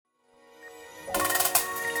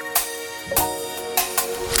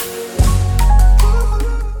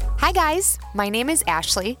Hi guys, my name is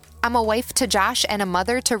Ashley. I'm a wife to Josh and a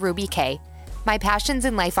mother to Ruby Kay. My passions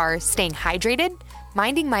in life are staying hydrated,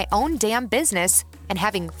 minding my own damn business, and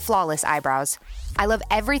having flawless eyebrows. I love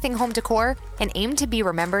everything home decor and aim to be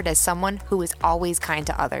remembered as someone who is always kind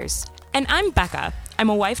to others. And I'm Becca. I'm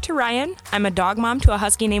a wife to Ryan, I'm a dog mom to a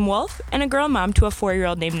husky named Wolf, and a girl mom to a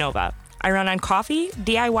 4-year-old named Nova. I run on coffee,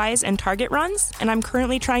 DIYs, and Target runs, and I'm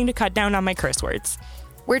currently trying to cut down on my curse words.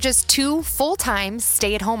 We're just two full-time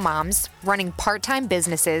stay-at-home moms running part-time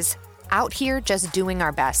businesses, out here just doing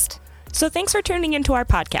our best. So thanks for tuning into our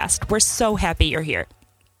podcast. We're so happy you're here.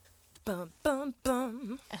 Bum, bum,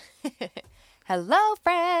 bum. Hello,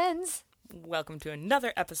 friends. Welcome to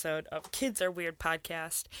another episode of Kids Are Weird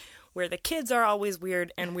podcast, where the kids are always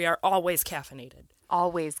weird and we are always caffeinated.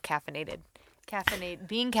 Always caffeinated.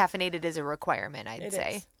 Being caffeinated is a requirement, I'd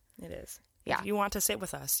say. It is. Yeah. If you want to sit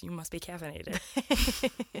with us, you must be caffeinated.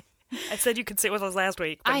 I said you could sit with us last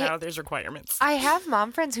week, but now there's requirements. I have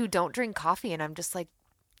mom friends who don't drink coffee, and I'm just like,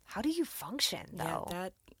 how do you function, though? Yeah,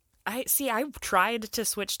 I tried to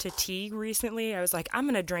switch to tea recently. I was like, I'm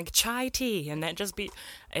going to drink chai tea, and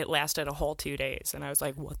it lasted a whole 2 days, and I was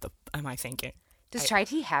like, what the am I thinking? Does chai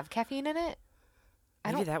tea have caffeine in it?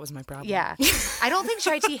 Maybe that was my problem. Yeah. I don't think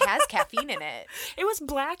chai tea has caffeine in it. It was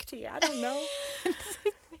black tea. I don't know.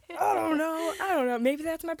 I don't know. Maybe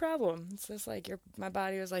that's my problem. It's just like my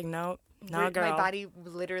body was like, no, girl. My body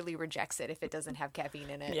literally rejects it if it doesn't have caffeine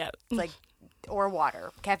in it. Yeah. It's like, or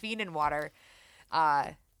water. Caffeine and water.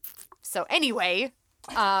 So anyway.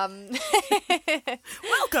 Welcome.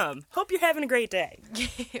 Hope you're having a great day.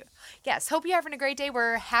 Yes. Hope you're having a great day.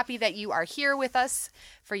 We're happy that you are here with us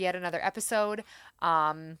for yet another episode.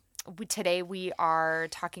 Today we are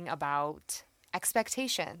talking about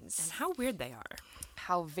expectations. And how weird they are.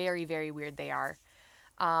 How very, very weird they are.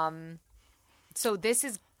 So this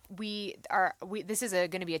is going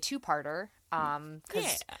to be a two-parter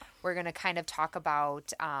because we're going to kind of talk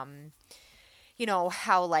about how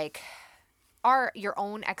like your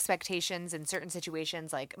own expectations in certain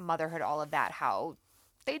situations, like motherhood, all of that, how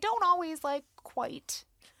they don't always like quite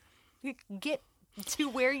get to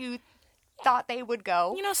where you thought they would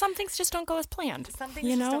go. Some things just don't go as planned. Some things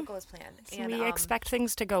just don't go as planned. And we expect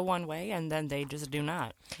things to go one way, and then they just do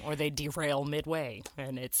not. Or they derail midway,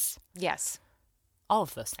 and it's... Yes. All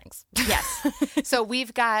of those things. Yes. So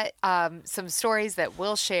we've got some stories that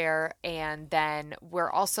we'll share, and then we're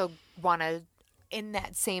also in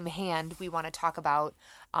that same hand, we want to talk about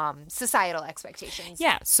societal expectations.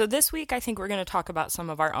 Yeah. So this week, I think we're going to talk about some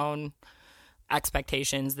of our own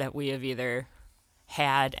expectations that we have either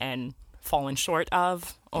had and fallen short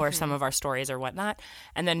of, or some of our stories or whatnot.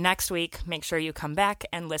 And then next week, make sure you come back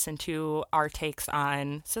and listen to our takes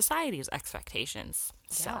on society's expectations.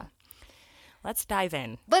 Yeah. So let's dive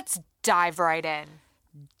in. Let's dive right in.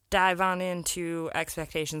 Dive on into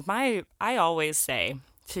expectations. I always say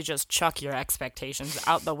to just chuck your expectations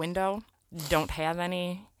out the window. Don't have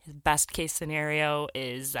any. Best case scenario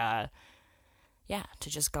is to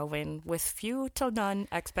just go in with few to none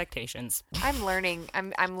expectations. I'm learning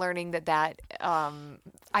that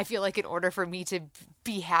I feel like in order for me to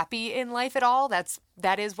be happy in life at all,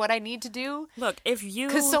 that is what I need to do. Look,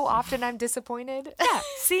 because so often I'm disappointed. Yeah.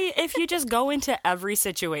 See, if you just go into every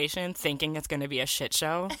situation thinking it's going to be a shit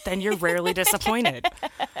show, then you're rarely disappointed.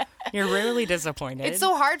 You're rarely disappointed. It's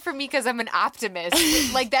so hard for me because I'm an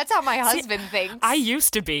optimist. Like, that's how my husband thinks. I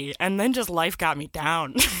used to be, and then just life got me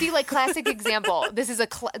down. See, like, classic example. This is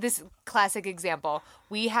this classic example.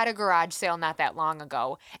 We had a garage sale not that long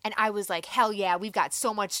ago, and I was like, hell yeah, we've got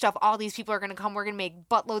so much stuff. All these people are going to come. We're going to make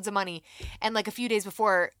buttloads of money. And, like, a few days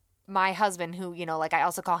before, my husband, who, like, I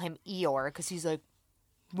also call him Eeyore because he's like,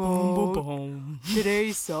 boom, boom, boom.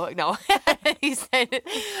 Today sucks. No. He said,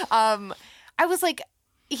 I was like,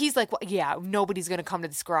 he's like, well, yeah, nobody's going to come to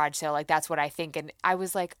this garage sale. Like, that's what I think. And I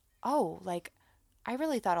was like, oh, like, I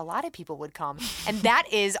really thought a lot of people would come. And that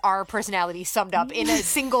is our personality summed up in a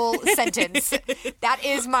single sentence. That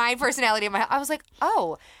is my personality. I was like,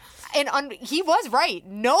 oh. And he was right.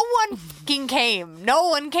 No one fucking came. No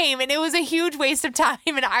one came. And it was a huge waste of time.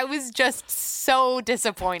 And I was just so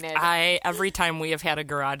disappointed. Every time we have had a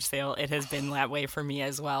garage sale, it has been that way for me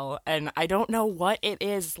as well. And I don't know what it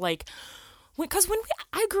is. Like, because when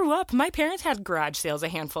I grew up, my parents had garage sales a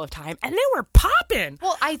handful of time, and they were popping.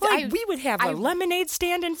 Well, we would have a lemonade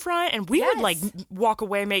stand in front, and we would, like, walk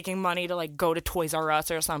away making money to, like, go to Toys R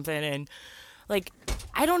Us or something, and... Like,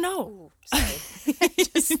 I don't know. Ooh, sorry.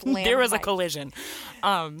 Just slammed There was a my- collision.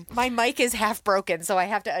 My mic is half broken, so I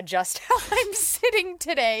have to adjust how I'm sitting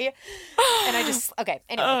today. And I just okay.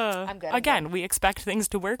 Anyway, I'm good. I'm Again, good. we expect things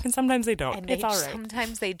to work, and sometimes they don't. And It's all right.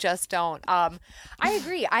 sometimes they just don't. I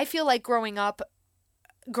agree. I feel like growing up,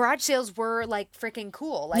 garage sales were like freaking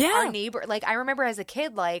cool. Like Yeah. our neighbor, like I remember as a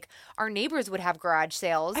kid, like our neighbors would have garage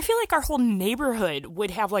sales. I feel like our whole neighborhood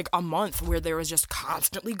would have like a month where there was just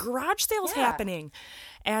constantly garage sales Yeah. happening.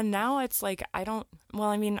 And now it's like, a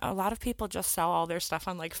lot of people just sell all their stuff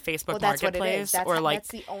on like Facebook Well, that's what it Marketplace is. That's, or like that's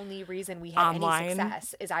the only reason we had online. any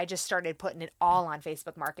success is I just started putting it all on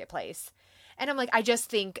Facebook Marketplace. And I'm like, I just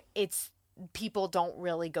think people don't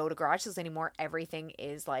really go to garage sales anymore. Everything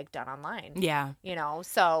is like done online. Yeah. You know,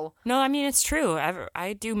 so No, I mean, it's true.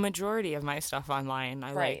 I do majority of my stuff online.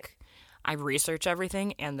 Right. I research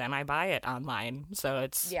everything and then I buy it online. So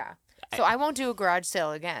it's, yeah. So I won't do a garage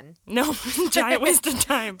sale again. no, giant waste of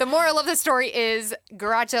time. The moral of the story is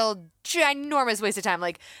garage sale, ginormous waste of time.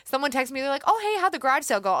 Like someone texted me, they're like, "Oh, hey, how'd the garage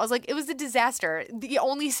sale go?" I was like, "It was a disaster. The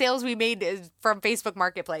only sales we made is from Facebook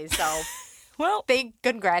Marketplace." So, Well,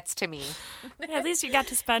 congrats to me. at least you got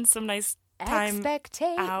to spend some nice time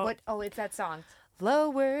out. What? Oh, it's that song.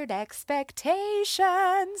 Lowered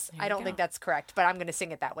expectations. I don't go. think that's correct, but I'm going to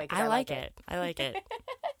sing it that way. 'Cause I like it. I like it.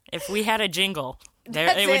 If we had a jingle,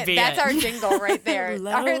 That's it would be That's it. our jingle right there.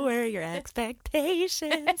 Lower your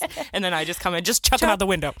expectations. And then I just come and just chuck them out the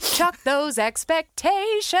window. Chuck those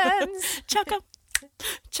expectations. Chuck them.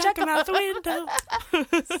 Chuck them out the window.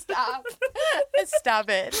 Stop. Stop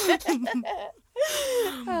it.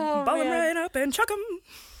 Oh, Ball them man. right up and chuck them.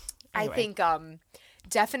 I think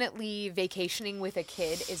definitely vacationing with a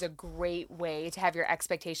kid is a great way to have your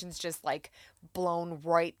expectations just like blown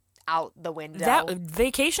right out the window.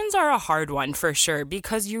 Vacations are a hard one for sure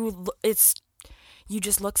because you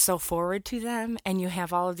just look so forward to them and you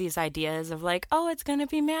have all of these ideas of like, oh, it's going to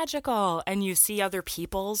be magical. And you see other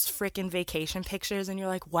people's freaking vacation pictures and you're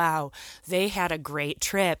like, wow, they had a great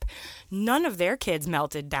trip. None of their kids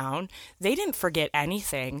melted down. They didn't forget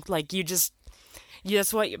anything. Like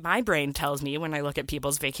that's what my brain tells me when I look at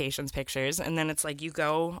people's vacations pictures. And then it's like you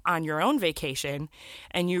go on your own vacation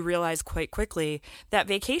and you realize quite quickly that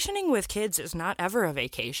vacationing with kids is not ever a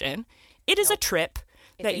vacation. It is a trip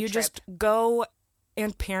that a you trip. just go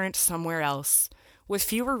and parent somewhere else with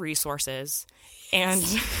fewer resources and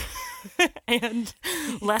and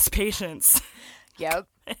less patience. Yep.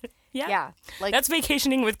 Yeah. Yeah. Like That's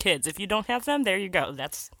vacationing with kids. If you don't have them, there you go.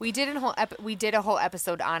 we did a whole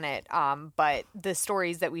episode on it. But the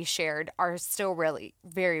stories that we shared are still really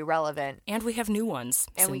very relevant. And we have new ones.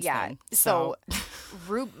 And since then. so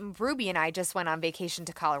Ruby and I just went on vacation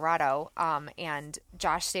to Colorado. And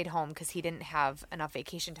Josh stayed home because he didn't have enough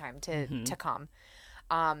vacation time to come.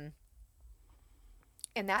 And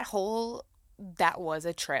that was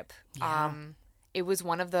a trip. Yeah. It was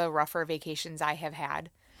one of the rougher vacations I have had.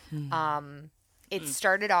 It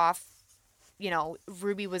started off,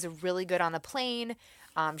 Ruby was really good on the plane.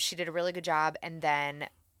 She did a really good job. And then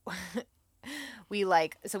we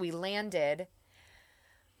landed.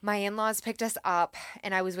 My in-laws picked us up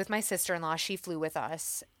and I was with my sister-in-law. She flew with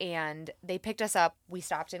us and they picked us up. We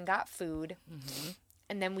stopped and got food.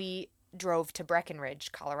 And then we drove to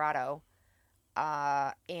Breckenridge, Colorado.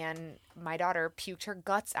 And my daughter puked her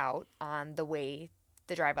guts out on the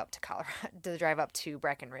drive up to Colorado, the drive up to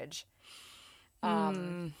Breckenridge.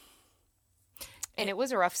 And it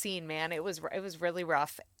was a rough scene, man. It was really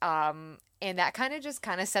rough. And that kind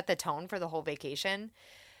of set the tone for the whole vacation.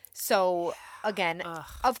 So again,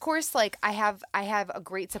 of course, like I have a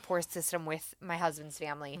great support system with my husband's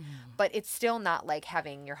family, but it's still not like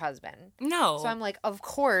having your husband. No. So I'm like, of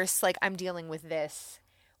course, like I'm dealing with this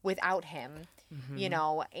without him,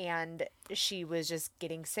 and she was just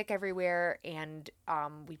getting sick everywhere. And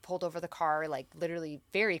we pulled over the car, like literally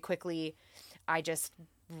very quickly. I just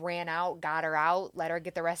ran out, got her out, let her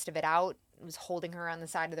get the rest of it out, was holding her on the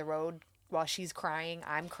side of the road while she's crying.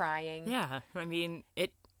 I'm crying. Yeah. I mean,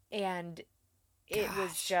 And it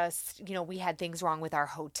was just, we had things wrong with our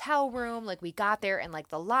hotel room. Like we got there and like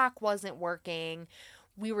the lock wasn't working.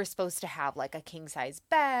 We were supposed to have like a king size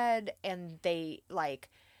bed and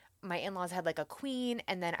my in-laws had like a queen.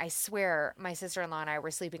 And then I swear my sister-in-law and I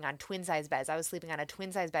were sleeping on twin size beds. I was sleeping on a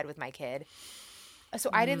twin size bed with my kid. So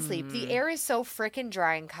I didn't sleep. The air is so freaking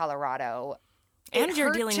dry in Colorado. and you're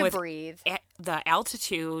hurt dealing to with breathe. The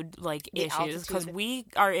altitude issues because altitude. we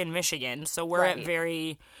are in Michigan, so we're Right. at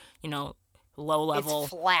very, low level. It's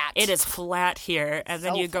flat. It is flat here, and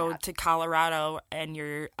then So you go flat. to Colorado, and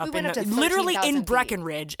you're up went in up to literally 13,000 in feet.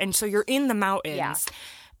 Breckenridge, and so you're in the mountains, Yeah.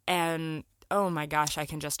 and oh my gosh, I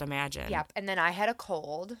can just imagine. Yep. And then I had a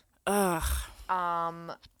cold. Ugh.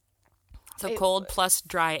 Um, So cold plus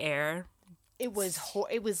dry air. It was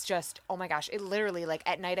just, oh my gosh. It literally, like,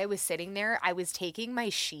 at night I was sitting there. I was taking my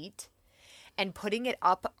sheet and putting it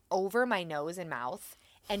up over my nose and mouth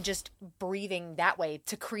and just breathing that way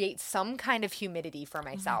to create some kind of humidity for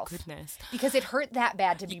myself. Oh my goodness. Because it hurt that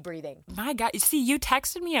bad to be breathing. My God. See, you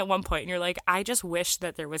texted me at one point and you're like, I just wish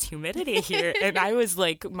that there was humidity here. And I was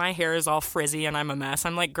like, my hair is all frizzy and I'm a mess.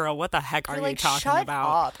 I'm like, girl, what the heck are you talking shut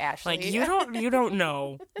about? Up, Ashley. Like, you don't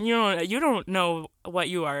know. You don't know what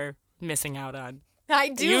you are missing out on. I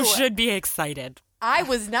do. You should be excited. I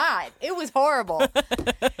was not. It was horrible.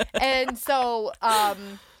 And so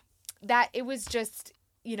that it was just,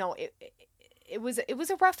 you know, it was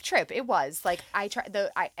a rough trip. It was like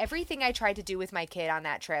everything I tried to do with my kid on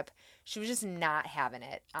that trip, she was just not having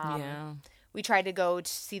it. Yeah. We tried to go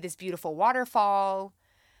to see this beautiful waterfall.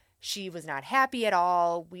 She was not happy at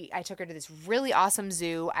all. I took her to this really awesome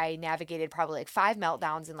zoo. I navigated probably like 5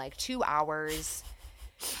 meltdowns in like 2 hours.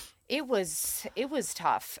 It was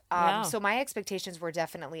tough. Yeah. So my expectations were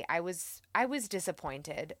definitely, I was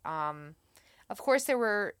disappointed. Of course there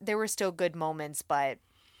were still good moments, but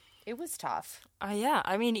it was tough. Yeah.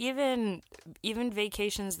 I mean, even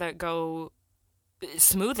vacations that go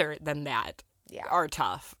smoother than that are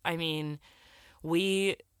tough. I mean,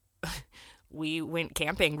 we went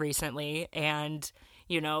camping recently, and,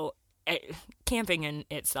 you know, camping in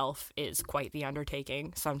itself is quite the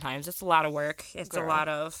undertaking. Sometimes it's a lot of work. It's a lot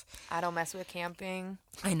of... I don't mess with camping.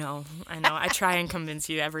 I know. I try and convince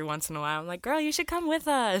you every once in a while. I'm like, girl, you should come with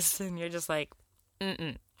us. And you're just like,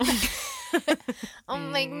 mm-mm.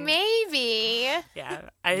 I'm like, maybe. Yeah.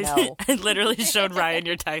 No. I literally showed Ryan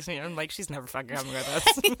your text, and I'm like, she's never fucking coming with us.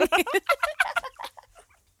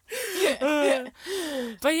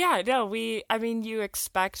 But yeah, no, you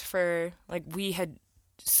expect for, like, we had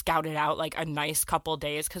scouted out like a nice couple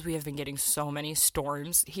days because we have been getting so many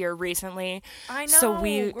storms here recently. I know, so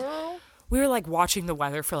girl. We were like watching the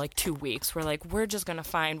weather for like 2 weeks. We're like, we're just gonna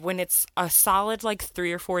find when it's a solid like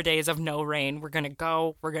 3 or 4 days of no rain, we're gonna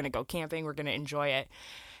go camping, we're gonna enjoy it.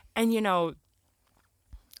 And you know,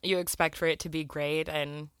 you expect for it to be great,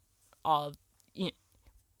 and we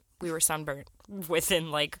were sunburnt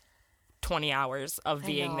within like 20 hours of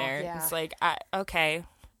being there. Yeah. It's like, okay.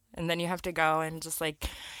 And then you have to go and just like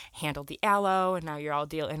handle the aloe, and now you're all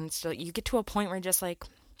dealing. And so you get to a point where you're just like,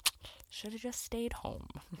 should have just stayed home.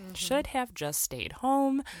 Mm-hmm. Should have just stayed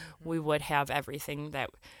home. Mm-hmm. We would have everything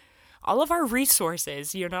all of our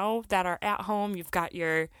resources, you know, that are at home. You've got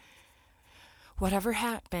your, whatever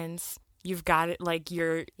happens, you've got it, like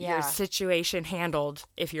your situation handled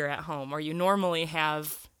if you're at home, or you normally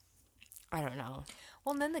have, I don't know.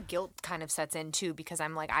 Well, and then the guilt kind of sets in too, because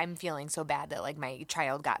I'm like, I'm feeling so bad that like my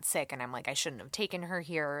child got sick, and I'm like, I shouldn't have taken her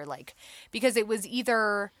here, like, because it was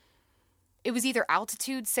either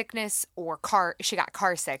altitude sickness or she got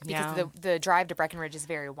car sick, because the drive to Breckenridge is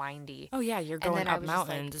very windy. Oh yeah, you're going up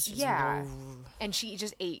mountains. Like, and she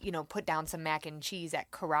just ate, you know, put down some mac and cheese at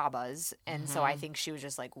Carrabba's, and so I think she was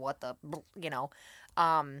just like, what the, you know,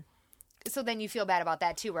 so then you feel bad about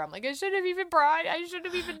that too, where I'm like, I should have even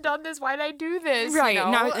done this. Why did I do this? Right. You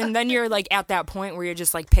know? Now, and then you're like at that point where you're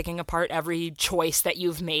just like picking apart every choice that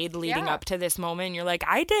you've made leading up to this moment. And you're like,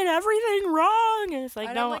 I did everything wrong. And it's like,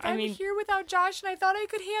 and no, I'm like, I'm here without Josh, and I thought I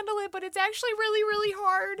could handle it, but it's actually really, really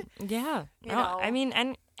hard. Yeah. You know? I mean,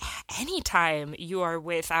 and anytime you are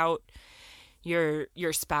without your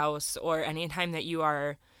spouse, or anytime that you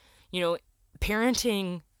are, you know,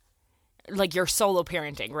 parenting, like you're solo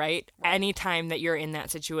parenting, right? Anytime that you're in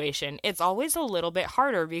that situation, it's always a little bit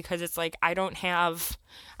harder, because it's like, I don't have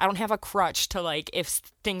a crutch to, like, if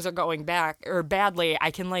things are going back or badly,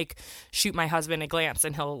 I can like shoot my husband a glance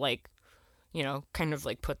and he'll like, you know, kind of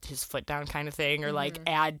like put his foot down kind of thing, or like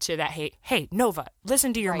add to that, hey Nova,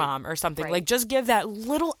 listen to your mom or something. Like, just give that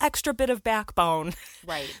little extra bit of backbone.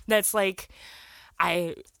 Right. That's like,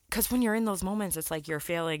 because when you're in those moments, it's like you're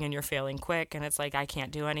failing, and you're failing quick, and it's like, I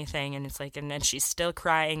can't do anything, and it's like, and then she's still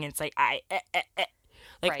crying, and it's like,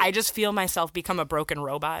 I just feel myself become a broken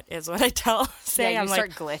robot, is what I say. Yeah, I'm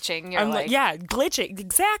start like, glitching. I'm like, glitching,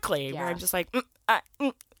 exactly. Yeah. Where I'm just like,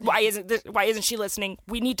 why isn't she listening?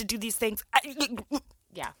 We need to do these things.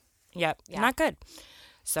 Yeah, not good.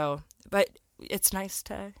 So, but it's nice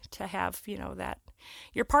to have, you know, that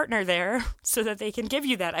your partner there, so that they can give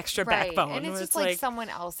you that extra backbone. And it's just like someone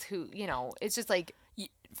else who, you know, it's just like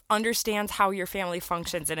understands how your family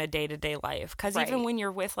functions in a day-to-day life. Because even when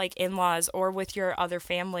you're with like in-laws or with your other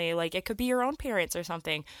family, like it could be your own parents or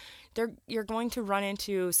something, you're going to run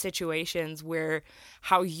into situations where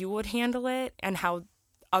how you would handle it and how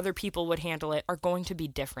other people would handle it are going to be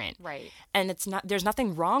different. Right. And there's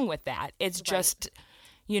nothing wrong with that. It's just,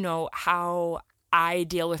 how I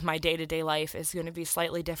deal with my day-to-day life is going to be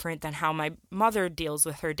slightly different than how my mother deals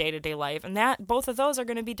with her day-to-day life. And both of those are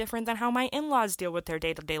going to be different than how my in-laws deal with their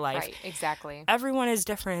day-to-day life. Right, exactly. Everyone is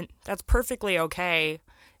different. That's perfectly okay.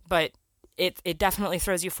 But it definitely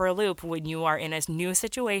throws you for a loop when you are in a new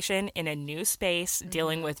situation, in a new space,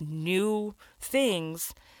 dealing with new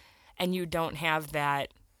things, and you don't have that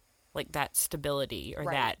stability or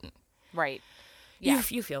that. Right. Yeah.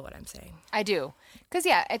 You feel what I'm saying. I do. Because,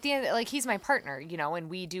 yeah, at the end, he's my partner, and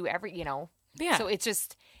we do Yeah. So it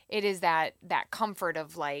is that comfort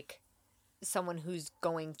of, someone who's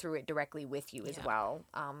going through it directly with you as well,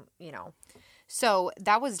 So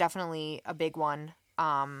that was definitely a big one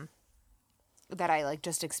that I,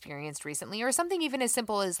 just experienced recently. Or something even as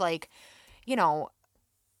simple as, we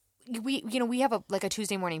have a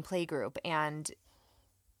Tuesday morning play group, and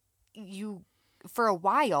for a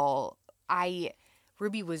while,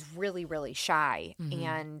 Ruby was really, really shy,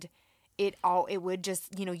 and it would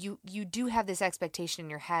just, you do have this expectation in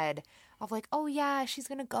your head of oh yeah, she's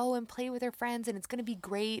going to go and play with her friends and it's going to be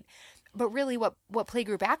great. But really what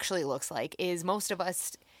playgroup actually looks like is most of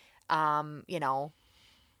us,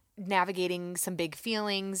 navigating some big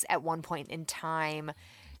feelings at one point in time.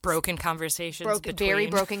 Broken conversations. Very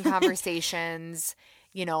broken conversations,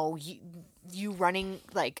 you running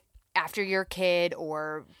after your kid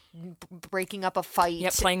or breaking up a fight.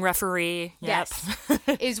 Yep, playing referee. Yep. Yes,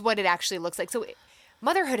 is what it actually looks like. So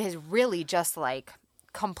motherhood has really just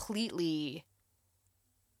completely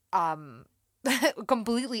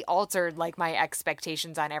completely altered my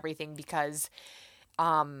expectations on everything because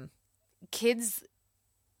kids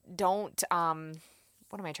don't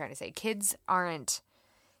what am I trying to say? Kids aren't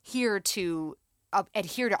here to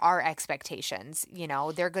adhere to our expectations.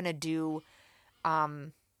 They're going to do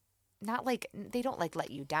not they don't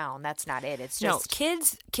let you down. That's not it. It's just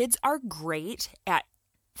kids are great at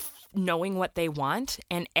knowing what they want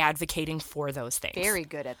and advocating for those things. Very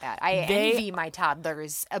good at that. I envy my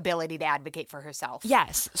toddler's ability to advocate for herself.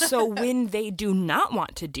 Yes. So when they do not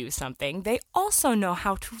want to do something, they also know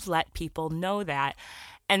how to let people know that.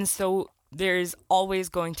 And so there's always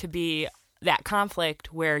going to be that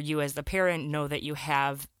conflict where you as the parent know that you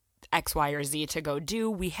have X, Y, or Z to go do.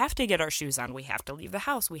 We have to get our shoes on. We have to leave the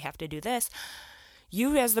house. We have to do this.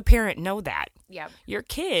 You as the parent know that. Yeah. Your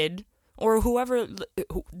kid or whoever,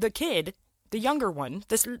 the kid, the younger one,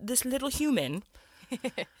 this little human,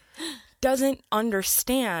 doesn't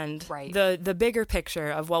understand the bigger picture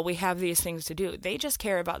of, well, we have these things to do. They just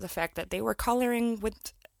care about the fact that they were coloring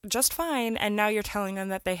with just fine, and now you're telling them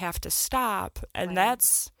that they have to stop, and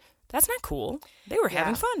that's not cool. They were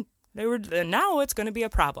having fun. Now it's going to be a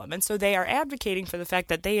problem. And so they are advocating for the fact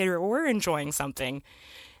that they were enjoying something.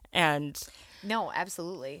 And no,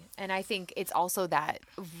 absolutely. And I think it's also that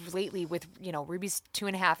lately with, Ruby's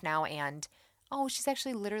 2.5 now, and she's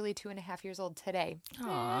actually literally 2.5 years old today.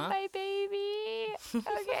 Aww. My baby.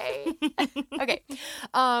 Okay. Okay.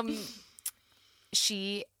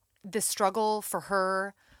 The struggle for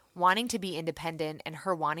her wanting to be independent and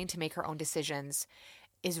her wanting to make her own decisions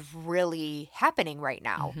is really happening right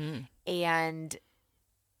now. And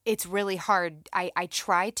it's really hard. I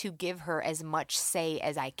try to give her as much say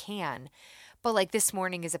as I can. But this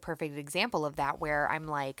morning is a perfect example of that, where I'm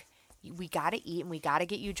we got to eat and we got to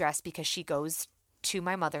get you dressed because she goes to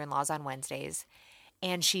my mother-in-law's on Wednesdays.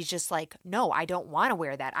 And she's just no, I don't want to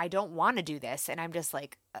wear that. I don't want to do this. And I'm just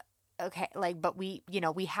okay, but we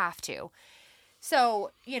have to.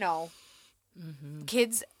 So,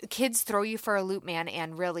 kids throw you for a loop, man.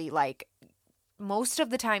 And really most of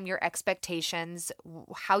the time your expectations,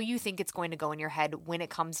 how you think it's going to go in your head when it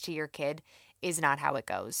comes to your kid is not how it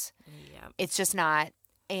goes. Yeah. It's just not.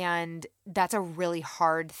 And that's a really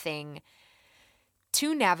hard thing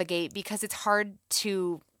to navigate because it's hard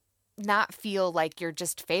to not feel like you're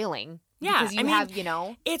just failing. Yeah. Because you have.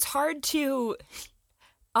 It's hard to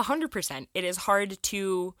 100%. It is hard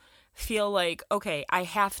to feel okay, I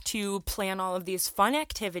have to plan all of these fun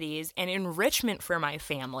activities and enrichment for my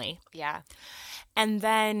family. Yeah. And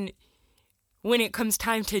then when it comes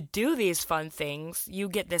time to do these fun things, you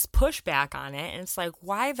get this pushback on it. And it's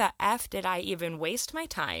why the F did I even waste my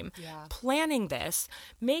time planning this,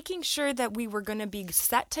 making sure that we were going to be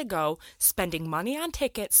set to go, spending money on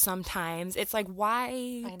tickets sometimes. It's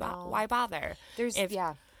why bother?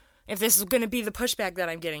 If this is going to be the pushback that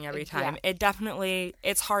I'm getting every time,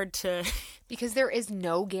 it's hard to... Because there is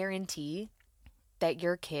no guarantee that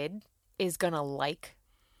your kid is going to like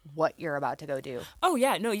what you're about to go do. Oh,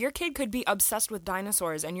 yeah. No, your kid could be obsessed with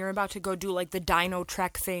dinosaurs, and you're about to go do, like, the Dino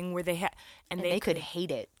Trek thing where And they could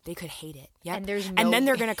hate it. They could hate it. Yep. And there's and then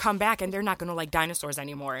they're going to come back, and they're not going to like dinosaurs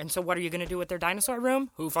anymore. And so what are you going to do with their dinosaur room?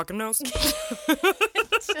 Who fucking knows?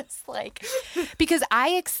 It's just like, because I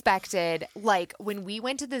expected, like, when we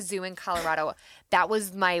went to the zoo in Colorado, that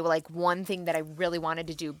was my, like, one thing that I really wanted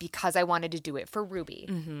to do because I wanted to do it for Ruby.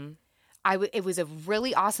 Mm-hmm. It was a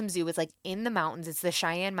really awesome zoo. It's, like, in the mountains. It's the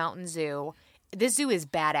Cheyenne Mountain Zoo. This zoo is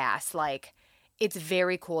badass. Like, it's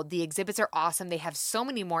very cool. The exhibits are awesome. They have so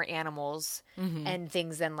many more animals and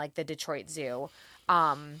things than, like, the Detroit Zoo.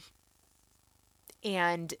 And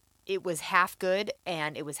it was half good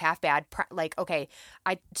and it was half bad. Like, okay,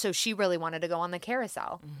 so she really wanted to go on the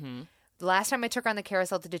carousel. Mm-hmm. The last time I took her on the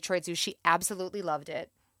carousel at the Detroit Zoo, she absolutely loved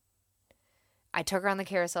it. I took her on the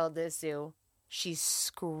carousel at this zoo. She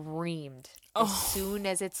screamed as soon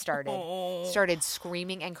as it started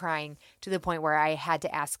screaming and crying to the point where I had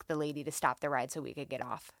to ask the lady to stop the ride so we could get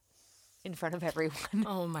off in front of everyone.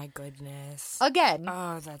 Oh, my goodness. Again.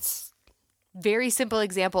 Oh, that's very simple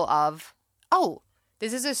example of,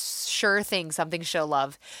 this is a sure thing, something she'll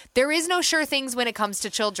love. There is no sure things when it comes to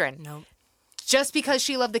children. No. Just because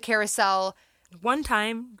she loved the carousel one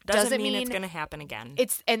time doesn't mean it's going to happen again.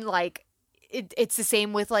 It's the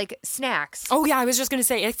same with, like, snacks. Oh, yeah, I was just going to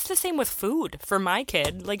say, it's the same with food for my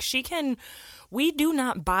kid. Like, we do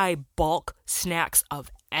not buy bulk snacks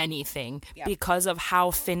of anything because of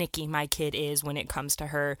how finicky my kid is when it comes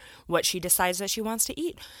to what she decides that she wants to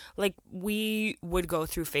eat. Like, we would go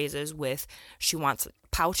through phases with, she wants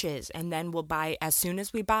pouches, and then we'll buy, as soon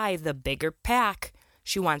as we buy the bigger pack,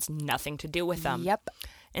 she wants nothing to do with them. Yep.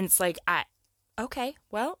 And it's like, okay,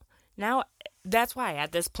 well, now that's why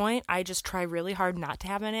at this point I just try really hard not to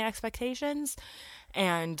have any expectations.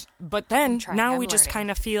 But then now we just kind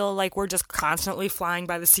of feel like we're just constantly flying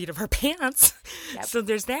by the seat of our pants. Yep. So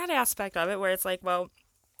there's that aspect of it where it's like, well,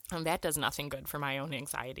 that does nothing good for my own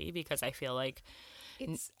anxiety because I feel like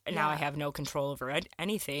now I have no control over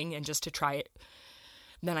anything. And just to try it,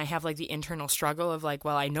 then I have like the internal struggle of like,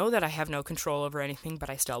 well, I know that I have no control over anything, but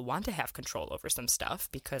I still want to have control over some stuff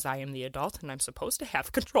because I am the adult and I'm supposed to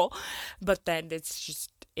have control. But then it's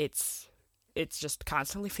just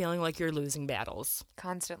constantly feeling like you're losing battles.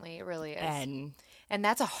 Constantly, it really is. And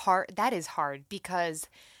that is hard because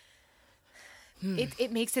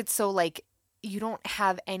it makes it so like you don't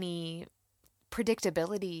have any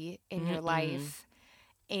predictability in your life.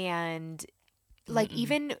 And like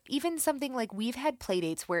even something like we've had play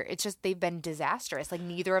dates where it's just they've been disastrous. Like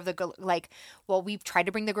neither of the we've tried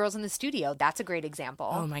to bring the girls in the studio. That's a great example.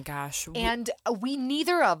 Oh my gosh. And we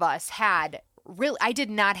neither of us had really, I did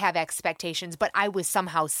not have expectations, but I was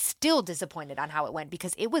somehow still disappointed on how it went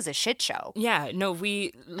because it was a shit show. Yeah, no,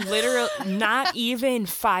 we literally, not even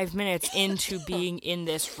 5 minutes into being in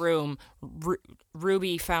this room,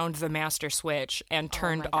 Ruby found the master switch and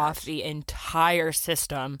turned off the entire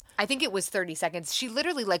system. I think it was 30 seconds. She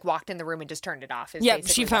literally like walked in the room and just turned it off. Yep,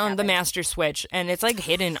 she found the master switch and it's like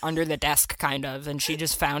hidden under the desk kind of, and she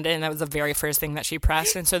just found it and that was the very first thing that she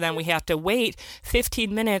pressed. And so then we have to wait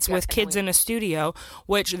 15 minutes with kids in a studio,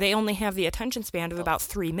 which they only have the attention span of about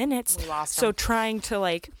 3 minutes. We lost so them.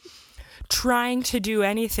 trying to do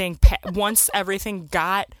anything once everything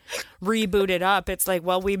got rebooted up, it's like,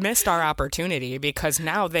 well, we missed our opportunity because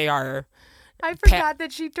now they are. I forgot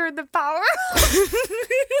that she turned the power.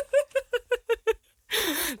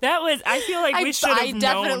 That was, I feel like we should have known. I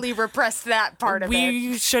definitely repressed that part of it.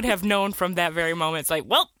 We should have known from that very moment. It's like,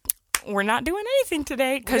 well, we're not doing anything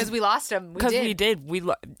today because we lost them. Because we did.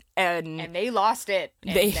 And they lost it.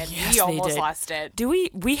 And we almost lost it. Do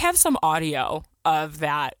we have some audio of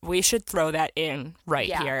that? We should throw that in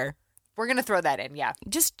here. We're gonna throw that in. Yeah.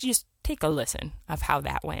 Just take a listen of how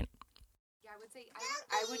that went. Yeah, I would say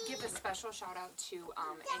I would give a special shout out to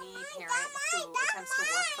any parent who attempts to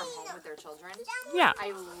work from home with their children. Yeah.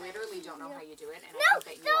 I literally don't know how you do it, and I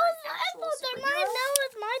think that you are an actual superhero. No,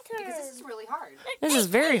 it's my turn. Because this is really hard. This is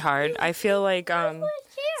very hard. I feel like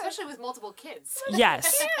especially with multiple kids.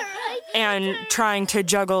 Yes. And trying to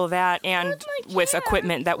juggle that and with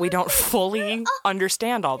equipment that we don't fully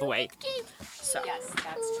understand all the way. So. Yes,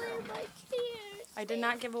 that's true. I did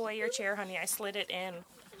not give away your chair, honey. I slid it in.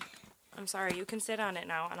 I'm sorry. You can sit on it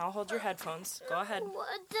now, and I'll hold your headphones. Go ahead.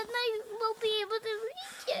 Then I will be able to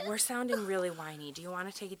reach it. We're sounding really whiny. Do you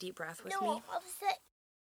want to take a deep breath with me? No, I'm sick.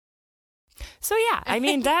 So, yeah. I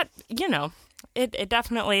mean, that, it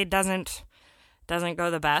definitely doesn't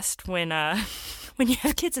go the best when you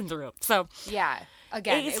have kids in the room. So yeah,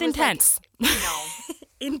 again, it's intense. Like,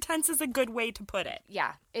 intense is a good way to put it.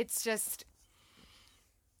 Yeah, it's just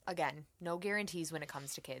again, no guarantees when it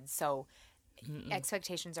comes to kids. So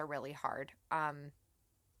expectations are really hard.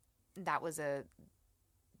 That was a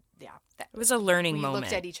It was a learning we moment.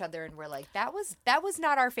 looked at each other and we're like, that was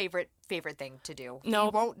not our favorite thing to do.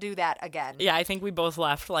 Nope. We won't do that again. Yeah, I think we both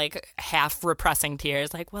left like half repressing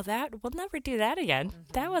tears. Like, well, we'll never do that again.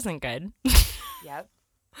 That wasn't good. Yep.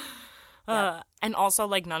 And also,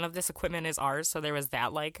 like, none of this equipment is ours, so there was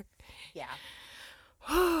that, like, Yeah.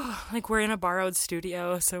 like we're in a borrowed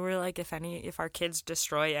studio, so we're like, if our kids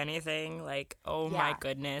destroy anything, like, oh my Yeah.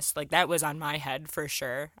 goodness, like that was on my head for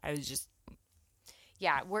sure. I was just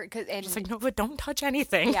Yeah, we're and like, no, but don't touch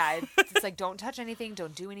anything. yeah, it's like don't touch anything,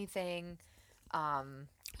 don't do anything.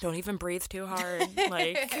 Don't even breathe too hard.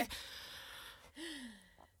 Like,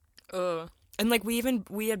 and like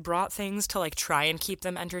we had brought things to like try and keep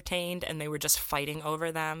them entertained, and they were just fighting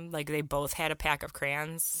over them. Like they both had a pack of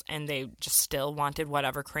crayons, and they just still wanted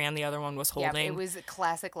whatever crayon the other one was holding. Yeah, it was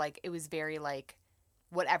classic. Like it was very like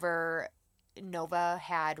whatever Nova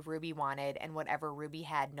had, Ruby wanted, and whatever Ruby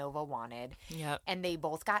had, Nova wanted. Yep. And they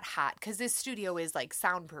both got hot because this studio is like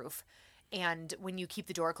soundproof, and when you keep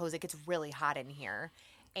the door closed, it gets really hot in here.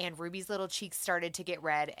 And Ruby's little cheeks started to get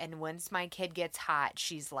red, and once my kid gets hot,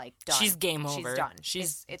 she's like done. She's game over.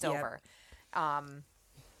 She's done. It's yep. over.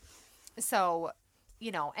 So,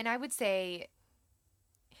 and I would say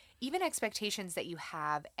even expectations that you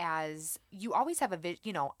have as you always have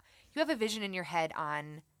you have a vision in your head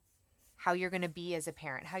on how you're going to be as a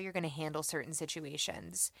parent, how you're going to handle certain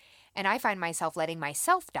situations. And I find myself letting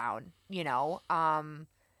myself down,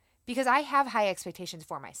 because I have high expectations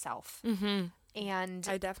for myself. Mm-hmm. And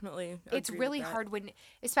I definitely it's agree really with that. hard when,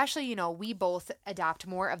 especially, we both adopt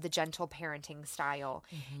more of the gentle parenting style.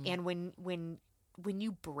 Mm-hmm. And when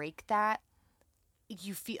you break that,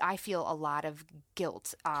 I feel a lot of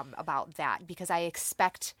guilt about that, because I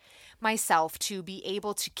expect myself to be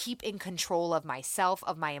able to keep in control of myself,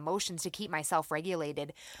 of my emotions, to keep myself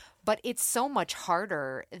regulated. But it's so much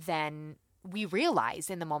harder than we realize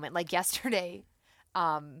in the moment. Like yesterday,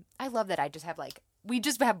 I love that we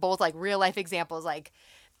just have both like real life examples. Like,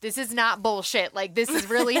 this is not bullshit. Like, this is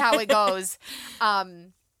really how it goes.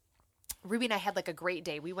 Ruby and I had like a great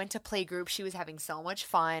day. We went to playgroup. She was having so much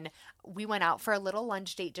fun. We went out for a little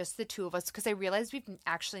lunch date, just the two of us, because I realized we've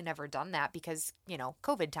actually never done that because,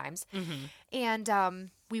 COVID times. Mm-hmm.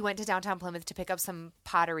 And we went to downtown Plymouth to pick up some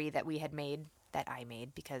pottery that I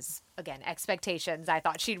made because, again, expectations. I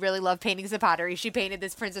thought she'd really love painting some pottery. She painted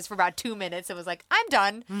this princess for about 2 minutes and was like, I'm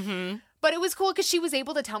done. Mm-hmm. But it was cool because she was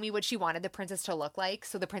able to tell me what she wanted the princess to look like.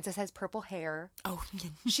 So the princess has purple hair. Oh,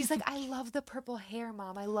 She's like, I love the purple hair,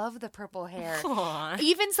 Mom. I love the purple hair. Aww.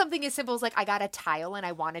 Even something as simple as like I got a tile and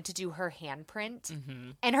I wanted to do her handprint.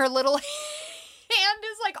 Mm-hmm. And her little hand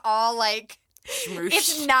is like all like, Smoosh.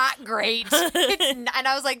 it's not great. And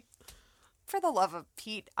I was like, for the love of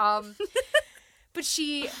Pete. But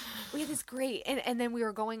we had this great, and then we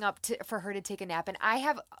were going up for her to take a nap, and I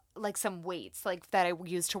have like some weights like that I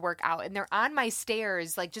use to work out, and they're on my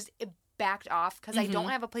stairs, like just backed off because I don't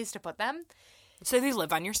have a place to put them. So they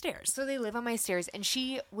live on your stairs. So they live on my stairs, and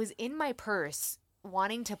she was in my purse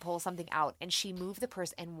wanting to pull something out, and she moved the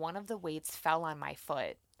purse, and one of the weights fell on my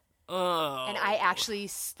foot. Oh. And I actually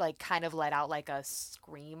like kind of let out like a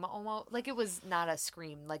scream almost. Like it was not a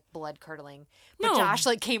scream, like blood curdling. But No. Josh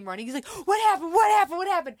like came running. He's like, what happened? What happened? What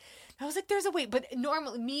happened? And I was like, there's a weight. But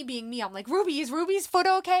normally me being me, I'm like, Ruby, is Ruby's foot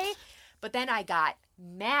okay? But then I got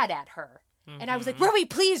mad at her. And I was like, Ruby,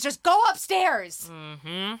 please just go upstairs.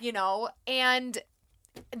 Mm-hmm. And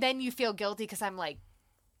then you feel guilty because I'm like,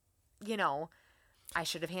 I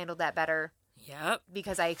should have handled that better Yep.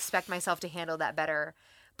 because I expect myself to handle that better.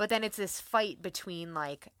 But then it's this fight between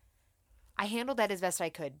like, I handled that as best I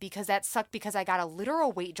could because that sucked because I got a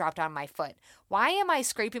literal weight dropped on my foot. Why am I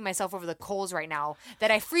scraping myself over the coals right now that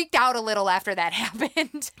I freaked out a little after that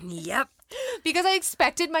happened? Yep. Because I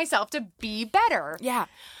expected myself to be better. Yeah.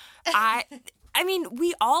 I mean,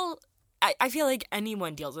 we all, I feel like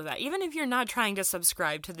anyone deals with that. Even if you're not trying to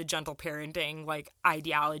subscribe to the gentle parenting, like,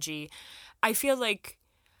 ideology, I feel like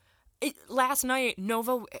last night,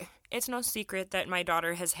 Nova, it's no secret that my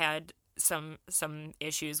daughter has had some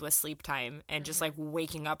issues with sleep time and just, like,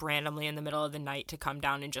 waking up randomly in the middle of the night to come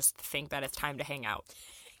down and just think that it's time to hang out.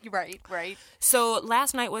 Right. So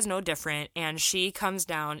last night was no different, and she comes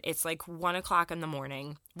down. It's like 1 o'clock in the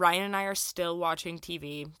morning. Ryan and I are still watching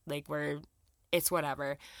TV. Like, it's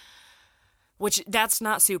whatever. Which, that's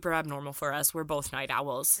not super abnormal for us. We're both night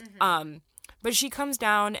owls. But she comes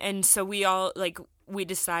down, and so we all, like, we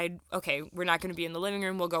decide, okay, we're not going to be in the living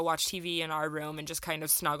room. We'll go watch TV in our room and just kind of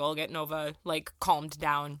snuggle, get Nova, like, calmed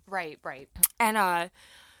down. Right. And,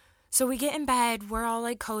 So we get in bed. We're all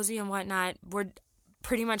like cozy and whatnot. We're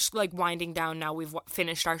pretty much like winding down now. We've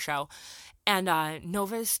finished our show. And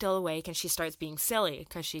Nova is still awake, and she starts being silly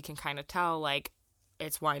because she can kind of tell, like,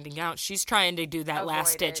 it's winding down. She's trying to do that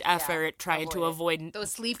last-ditch effort, trying to avoid...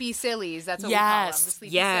 Those sleepy sillies. That's what we call them, the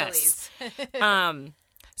sleepy sillies.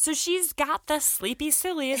 So she's got the sleepy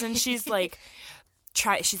sillies, and she's, like,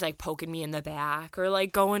 she's, like, poking me in the back or,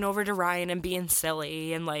 like, going over to Ryan and being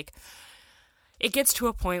silly. And, like, it gets to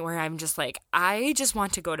a point where I'm just, like, I just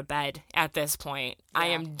want to go to bed at this point. Yeah. I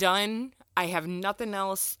am done. I have nothing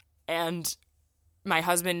else. And my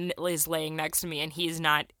husband is laying next to me, and he's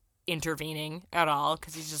not intervening at all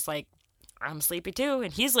because he's just like, I'm sleepy too.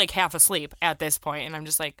 And he's like half asleep at this point. And I'm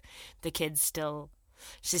just like, the kid's still,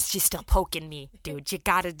 she's still poking me. Dude, you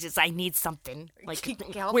gotta I need something. Like,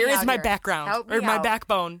 where is my background? Or my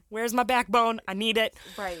backbone? Where's my backbone? I need it.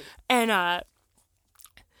 Right. And,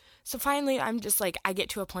 so finally, I'm just like, I get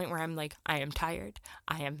to a point where I'm like, I am tired.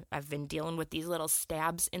 I've been dealing with these little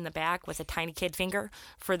stabs in the back with a tiny kid finger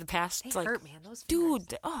for the past, they hurt, man. Those fingers.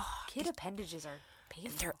 Dude, kid appendages are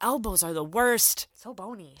painful. Their elbows are the worst. So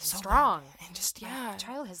bony, so strong, and just My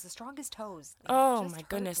child has the strongest toes. Oh my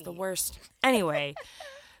goodness, the worst. Anyway,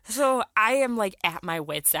 so I am like at my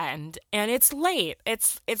wit's end, and it's late.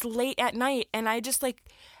 It's late at night, and I just like,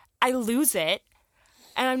 I lose it,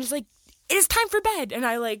 and I'm just like, it is time for bed. And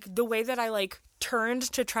I like, the way that I like turned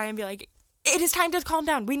to try and be like, it is time to calm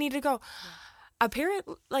down. We need to go.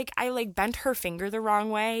 Apparently, like, I like bent her finger the wrong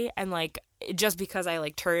way. And like, just because I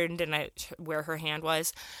like turned and where her hand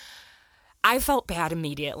was, I felt bad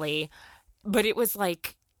immediately. But it was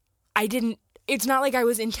like, it's not like I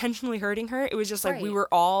was intentionally hurting her. It was just like, we were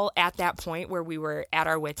all at that point where we were at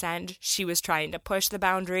our wit's end. She was trying to push the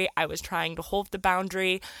boundary. I was trying to hold the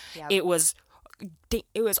boundary. Yep. It was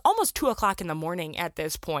almost 2:00 in the morning at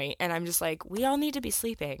this point, and I'm just like, we all need to be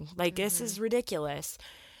sleeping. Like, this is ridiculous.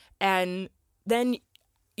 And then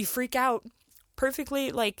you freak out, perfectly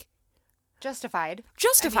like justified.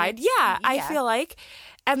 I mean, yeah, I feel like.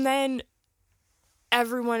 And then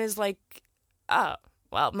everyone is like, oh,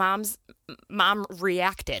 well, mom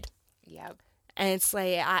reacted. Yep. And it's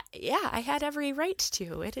like, I had every right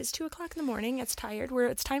to. It is 2:00 in the morning. It's tired.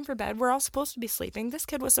 It's time for bed. We're all supposed to be sleeping. This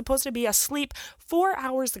kid was supposed to be asleep 4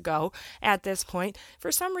 hours ago at this point. For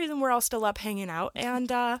some reason, we're all still up hanging out.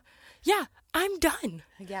 And, I'm done.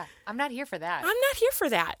 Yeah, I'm not here for that. I'm not here for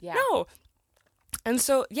that. Yeah. No. And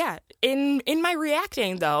so, yeah, in my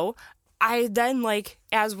reacting, though, I then, like,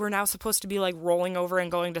 as we're now supposed to be, like, rolling over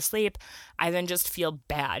and going to sleep, I then just feel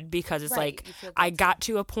bad because it's like, I got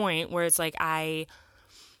to a point where it's like, I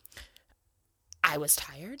was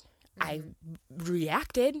tired. I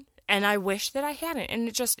reacted, and I wish that I hadn't. And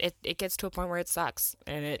it gets to a point where it sucks.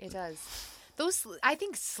 And it does. I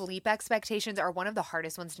think sleep expectations are one of the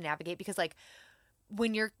hardest ones to navigate because, like,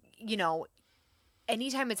 when you're,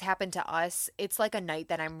 anytime it's happened to us, it's like a night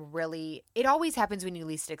that it always happens when you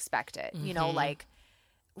least expect it. Mm-hmm. Like,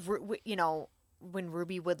 when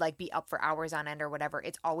Ruby would like be up for hours on end or whatever,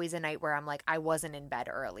 it's always a night where I'm like, I wasn't in bed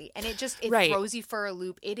early. And it throws you for a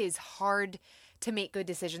loop. It is hard to make good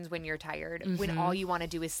decisions when you're tired, when all you want to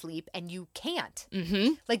do is sleep and you can't.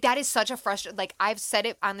 Mm-hmm. Like, that is such a frustration. Like, I've said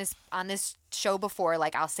it on this show before,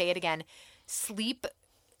 like, I'll say it again. Sleep,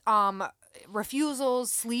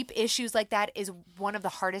 refusals, sleep issues like that is one of the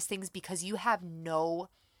hardest things because you have no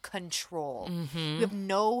control. Mm-hmm. You have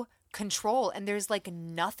no control and there's like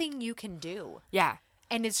nothing you can do. Yeah.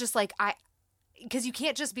 And it's just like, because you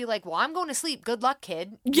can't just be like, well, I'm going to sleep. Good luck,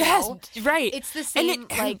 kid. Yes, right. It's the same,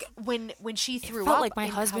 like, when she threw up. It felt like my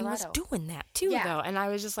husband Colorado. was doing that, too, though. And I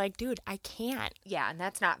was just like, dude, I can't. Yeah, and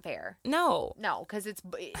that's not fair. No. No, because it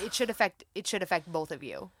should affect both of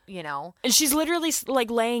you, And she's literally, like,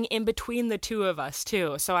 laying in between the two of us,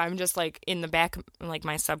 too. So I'm just, like, in the back, like,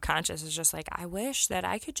 my subconscious is just like, I wish that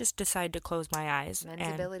I could just decide to close my eyes.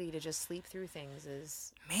 Men's ability to just sleep through things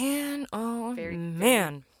is... Man,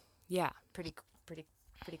 yeah. Pretty cool.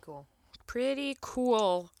 Pretty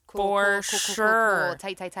cool for sure.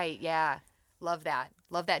 Cool. Tight. Yeah. Love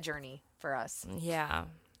that journey for us. Yeah.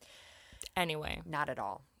 Anyway. Not at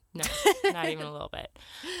all. No, not even a little bit.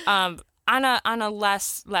 On a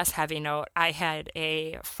less heavy note, I had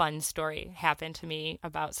a fun story happen to me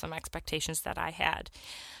about some expectations that I had.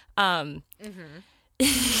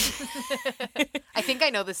 I think I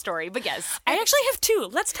know the story, but yes. I actually have two.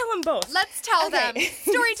 Let's tell them both. Let's tell them.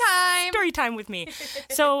 Story time. Story time with me.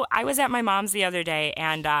 So I was at my mom's the other day,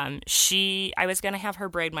 and I was going to have her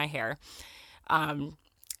braid my hair. And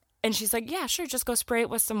she's like, yeah, sure, just go spray it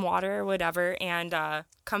with some water or whatever, and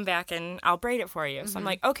come back and I'll braid it for you. So I'm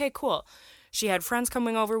like, okay, cool. she had friends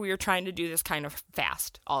coming over. We were trying to do this kind of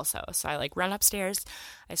fast also. So I like run upstairs.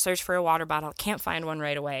 I search for a water bottle. Can't find one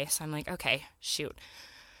right away. So I'm like, okay, shoot.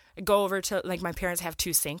 I go over to, like, my parents have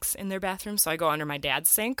 2 sinks in their bathroom. So I go under my dad's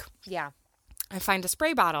sink. Yeah. I find a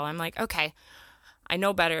spray bottle. I'm like, okay, I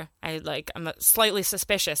know better. I'm slightly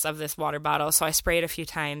suspicious of this water bottle. So I spray it a few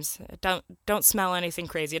times. Don't smell anything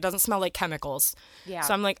crazy. It doesn't smell like chemicals. Yeah.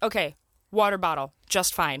 So I'm like, okay, water bottle,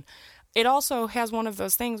 just fine. It also has one of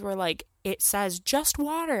those things where, like, it says just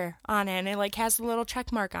water on it, and it, like, has a little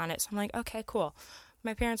check mark on it. So I'm like, okay, cool.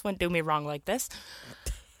 My parents wouldn't do me wrong like this.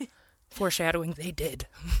 Foreshadowing, they did.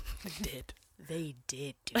 They did. They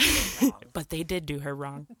did do it wrong. But they did do her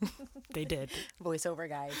wrong. They did. Voiceover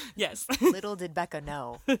guy. Yes. Little did Becca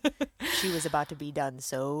know. She was about to be done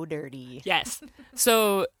so dirty. Yes.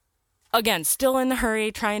 So, again, still in the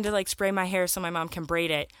hurry, trying to, like, spray my hair so my mom can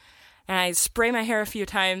braid it. And I spray my hair a few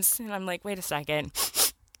times, and I'm like, wait a second.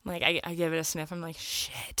 Like, I give it a sniff. I'm like,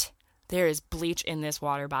 shit, there is bleach in this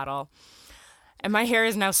water bottle. And my hair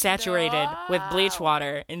is now saturated with bleach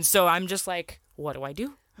water. And so I'm just like, what do I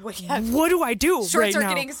do? What do I do right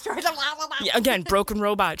now? Yeah, again, broken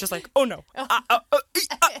robot, just like, oh no.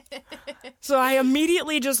 So I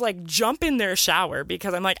immediately just, like, jump in their shower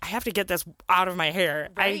because I'm like, I have to get this out of my hair.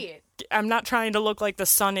 Right. I'm not trying to look like the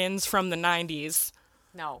Sun-Ins from the 90s.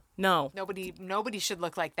 No. Nobody should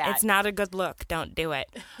look like that. It's not a good look. Don't do it.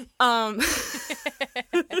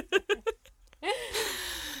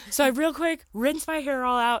 So I real quick rinse my hair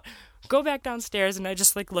all out, go back downstairs, and I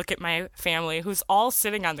just, like, look at my family who's all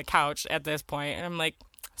sitting on the couch at this point, and I'm like,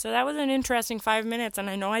 so that was an interesting 5 minutes, and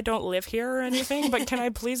I know I don't live here or anything, but can I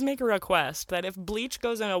please make a request that if bleach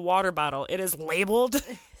goes in a water bottle, it is labeled?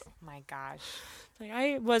 Oh my gosh. Like,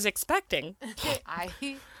 I was expecting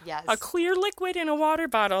yes. a clear liquid in a water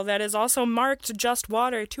bottle that is also marked just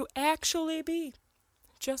water to actually be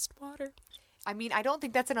just water. I mean, I don't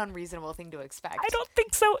think that's an unreasonable thing to expect. I don't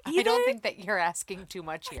think so either. I don't think that you're asking too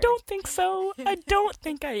much here. I don't think so. I don't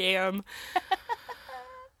think I am.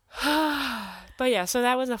 But yeah, so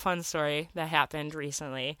that was a fun story that happened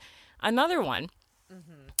recently. Another one.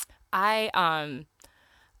 Mm-hmm. I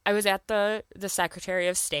was at the Secretary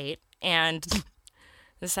of State, and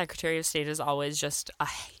the Secretary of State is always just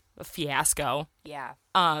a fiasco. Yeah.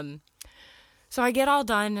 So I get all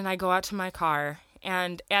done and I go out to my car,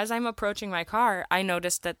 and as I'm approaching my car, I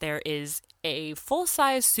notice that there is a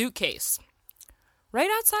full-size suitcase right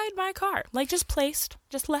outside my car, like just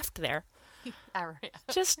left there. All right.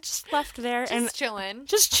 Just left there. Just chilling.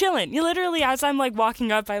 Just chilling. You literally, as I'm, like,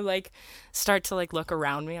 walking up, I, like, start to, like, look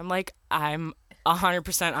around me. I'm like, I'm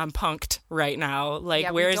 100% I'm punked right now. Like,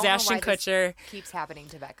 Yeah, where we is don't know Ashton why this Kutcher? keeps happening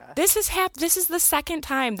to Becca. This is the second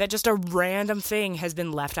time that just a random thing has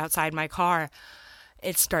been left outside my car.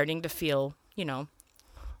 It's starting to feel, you know,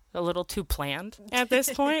 a little too planned at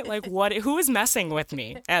this point. Like, who is messing with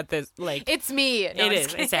me at this? Like, It's me. No, it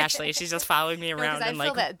is. It's Ashley. She's just following me around and,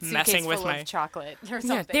 like, that messing with full my of chocolate or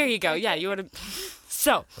something. Yeah, there you go. Yeah, you would have.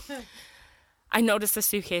 So, I noticed the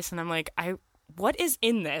suitcase, and I'm like, what is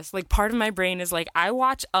in this? Like, part of my brain is like, I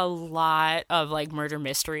watch a lot of, like, murder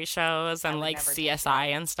mystery shows and, like, CSI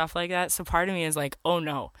and stuff like that. So part of me is like, oh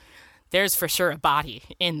no, there's for sure a body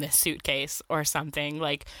in this suitcase or something.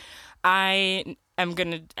 Like, I'm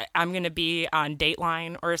gonna be on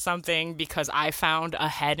Dateline or something because I found a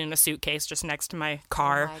head in a suitcase just next to my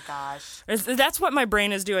car. Oh my gosh. That's what my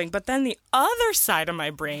brain is doing. But then the other side of my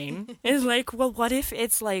brain is like, well, what if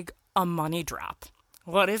it's like a money drop?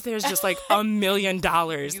 What if there's just like $1 million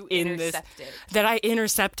in this that I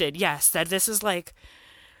intercepted? Yes, that this is like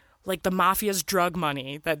the mafia's drug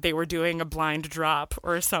money that they were doing a blind drop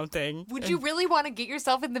or something. Would you really want to get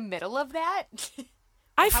yourself in the middle of that?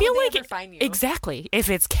 I How feel would they like ever find you? Exactly. If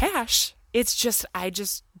it's cash, it's just I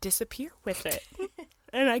just disappear with it.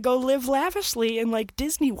 And I go live lavishly in, like,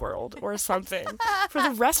 Disney World or something for the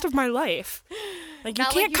rest of my life. Like, you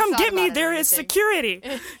Not can't like come you've get thought me. about it or There is anything. security.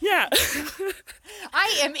 Yeah.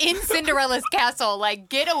 I am in Cinderella's castle. Like,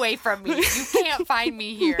 get away from me. You can't find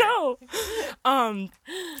me here. No.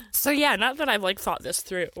 So, yeah, not that I've, like, thought this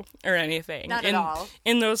through or anything. Not at all.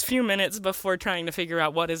 In those few minutes before trying to figure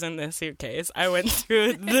out what is in this suitcase, I went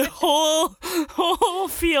through the whole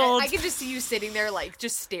field. I can just see you sitting there, like,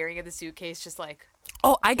 just staring at the suitcase, just like...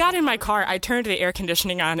 Oh, I got in my car, I turned the air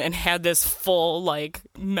conditioning on and had this full, like,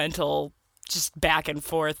 mental just back and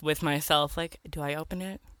forth with myself. Like, do I open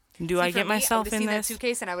it? Do I For get me, myself I would have in seen that this?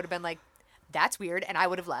 suitcase, and I would have been like, that's weird, and I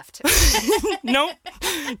would have left. Nope.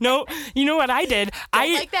 You know what I did?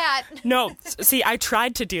 Don't like that. No, see, I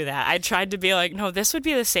tried to do that. I tried to be like, no, this would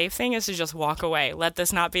be the safe thing is to just walk away. Let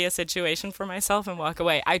this not be a situation for myself and walk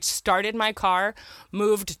away. I started my car,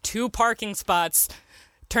 moved 2 parking spots,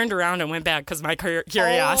 turned around and went back because my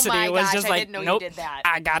curiosity was gosh, just I like, didn't know nope, you did that.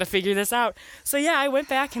 I got to figure this out. So yeah, I went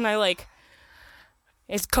back and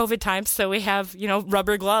it's COVID time, so we have,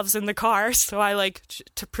 rubber gloves in the car. So I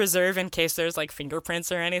to preserve in case there's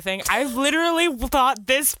fingerprints or anything. I've literally thought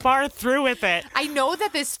this far through with it. I know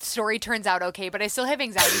that this story turns out okay, but I still have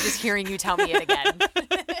anxiety just hearing you tell me it again.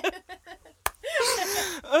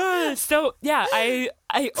 So yeah, I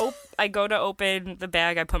go to open the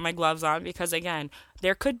bag. I put my gloves on because again,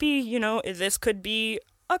 there could be, this could be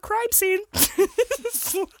a crime scene.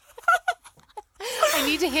 I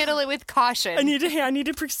need to handle it with caution. I need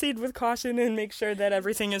to proceed with caution and make sure that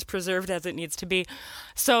everything is preserved as it needs to be.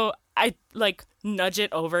 So I nudge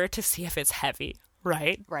it over to see if it's heavy,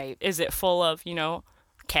 right? Right. Is it full of,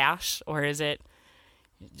 cash or is it,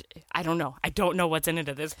 I don't know. I don't know what's in it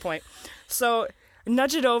at this point. So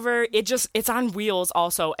nudge it over. It's on wheels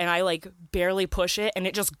also. And I barely push it and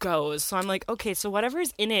it just goes. So I'm like, okay, so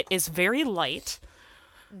whatever's in it is very light.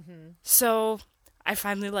 Mm-hmm. So I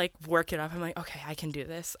finally work it up. I'm like, okay, I can do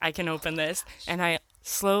this. I can open this. And I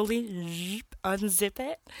slowly unzip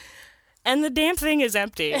it. And the damn thing is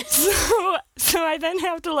empty. So I then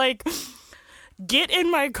have to get in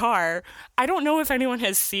my car. I don't know if anyone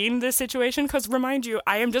has seen this situation because remind you,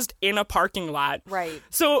 I am just in a parking lot. Right.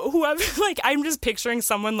 So whoever, I'm just picturing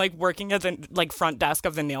someone working at the front desk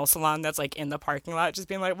of the nail salon that's in the parking lot just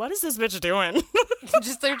being like, what is this bitch doing?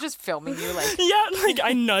 They're just filming you Yeah,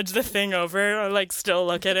 I nudge the thing over or still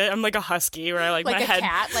look at it. I'm like a husky where I my a head.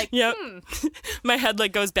 cat, yep. My head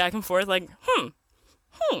goes back and forth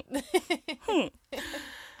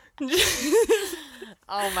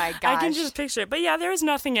Oh my gosh. I can just picture it. But yeah, there's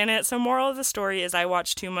nothing in it. So moral of the story is I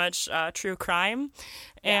watch too much true crime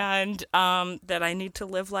and that I need to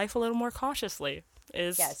live life a little more cautiously.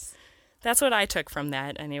 Yes. That's what I took from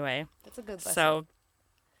that anyway. That's a good lesson. So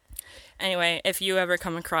anyway, if you ever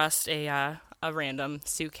come across a random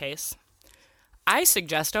suitcase, I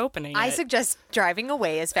suggest opening it. I suggest driving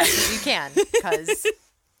away as fast as you can because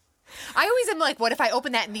I always am like, what if I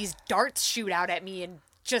open that and these darts shoot out at me and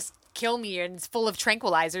just kill me and it's full of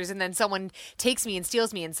tranquilizers and then someone takes me and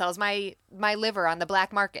steals me and sells my liver on the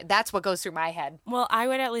black market. That's what goes through my head. Well, I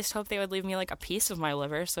would at least hope they would leave me a piece of my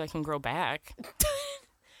liver so I can grow back.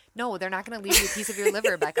 No, they're not going to leave you a piece of your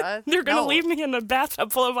liver, Becca. They're going to leave me in a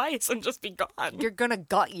bathtub full of ice and just be gone. You're going to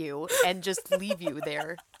gut you and just leave you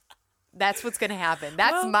there. That's what's going to happen.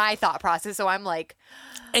 That's my thought process. So I'm like,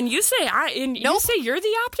 and you say you say you're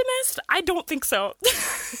the optimist? I don't think so.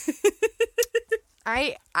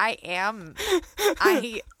 I am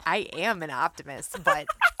an optimist, but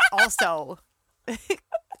also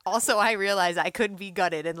I realize I could be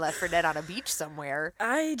gutted and left for dead on a beach somewhere.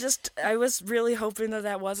 I was really hoping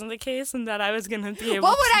that wasn't the case and that I was going to be able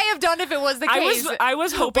What would I have done if it was the case? I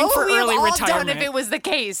was hoping for early retirement. What would we have all done if it was the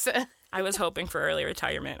case? I was hoping for early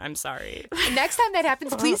retirement. I'm sorry. Next time that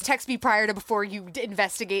happens, please text me prior to before you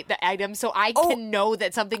investigate the item so I can know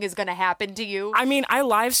that something is going to happen to you. I mean, I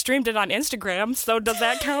live streamed it on Instagram, so does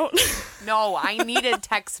that count? No, I need a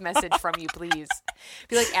text message from you, please.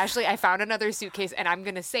 Be like, Ashley, I found another suitcase, and I'm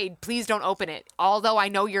going to say, please don't open it, although I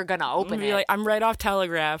know you're going to open it. Be like, I'm right off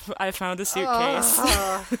Telegraph. I found a suitcase.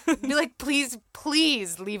 Be like, please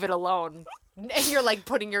leave it alone. And you're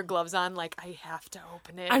putting your gloves on, I have to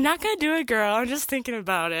open it. I'm not going to do it, girl. I'm just thinking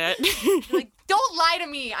about it. Don't lie to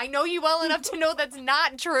me. I know you well enough to know that's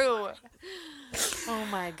not true. Oh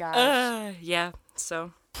my gosh. Yeah,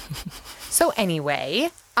 so. So anyway,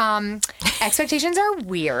 expectations are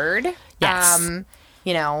weird. Yes.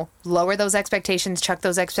 Lower those expectations, chuck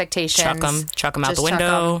those expectations. Chuck them out the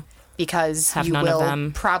window. Because you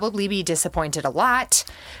will probably be disappointed a lot.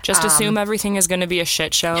 Just assume everything is going to be a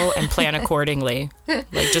shit show and plan accordingly.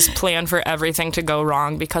 Just plan for everything to go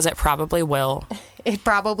wrong because it probably will. It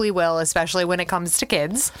probably will, especially when it comes to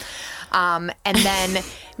kids. And then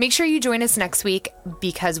make sure you join us next week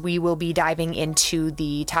because we will be diving into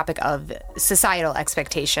the topic of societal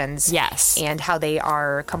expectations. Yes. And how they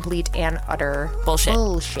are complete and utter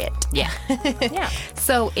bullshit. Yeah. Yeah.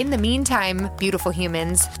 So in the meantime, beautiful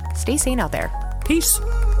humans, stay sane out there. Peace.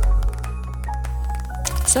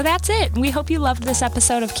 So that's it. We hope you loved this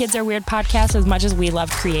episode of Kids Are Weird podcast as much as we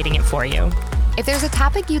loved creating it for you. If there's a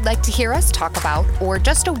topic you'd like to hear us talk about or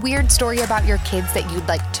just a weird story about your kids that you'd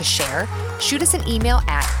like to share, shoot us an email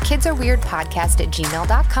at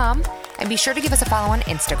kidsareweirdpodcast@gmail.com And be sure to give us a follow on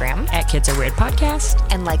Instagram At Kids Are Weird Podcast.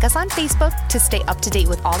 and like us on Facebook to stay up to date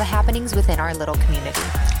with all the happenings within our little community.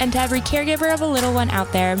 And to every caregiver of a little one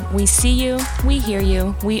out there, we see you, we hear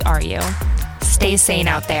you, we are you. Stay sane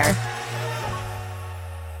out there.